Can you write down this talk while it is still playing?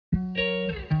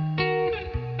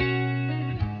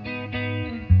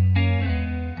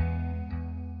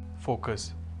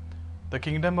Focus. The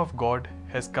kingdom of God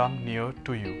has come near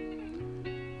to you.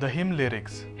 The hymn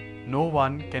lyrics, "No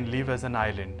one can live as an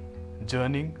island,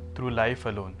 journeying through life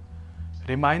alone,"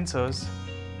 reminds us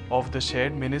of the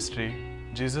shared ministry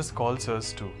Jesus calls us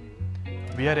to.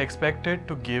 We are expected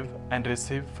to give and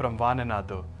receive from one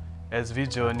another as we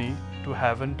journey to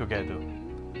heaven together.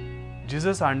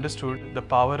 Jesus understood the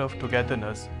power of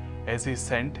togetherness as he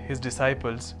sent his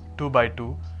disciples 2 by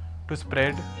 2 to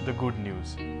spread the good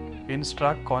news. In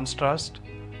stark contrast,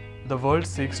 the world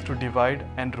seeks to divide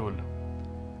and rule.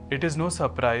 It is no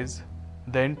surprise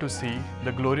then to see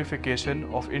the glorification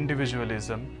of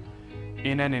individualism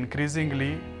in an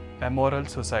increasingly immoral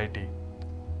society.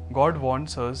 God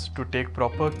wants us to take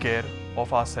proper care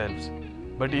of ourselves,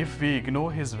 but if we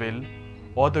ignore His will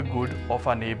or the good of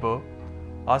our neighbor,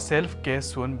 our self-care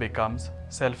soon becomes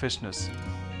selfishness.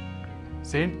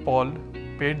 Saint Paul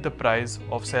paid the price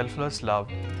of selfless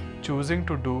love, choosing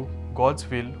to do God's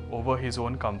will over his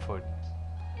own comfort.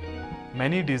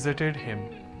 Many deserted him,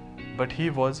 but he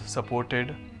was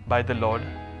supported by the Lord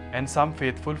and some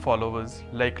faithful followers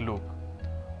like Luke.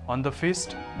 On the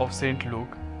feast of Saint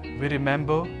Luke, we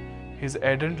remember his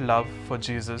ardent love for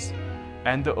Jesus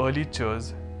and the early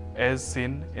church as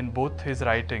seen in both his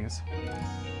writings,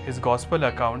 his gospel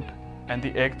account and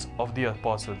the Acts of the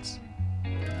Apostles.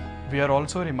 We are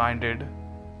also reminded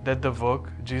that the work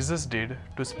Jesus did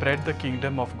to spread the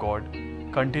kingdom of God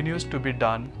continues to be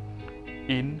done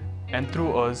in and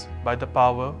through us by the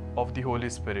power of the Holy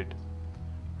Spirit.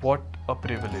 What a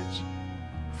privilege!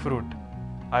 Fruit.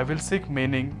 I will seek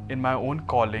meaning in my own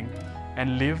calling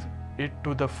and live it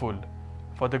to the full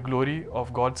for the glory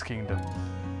of God's kingdom.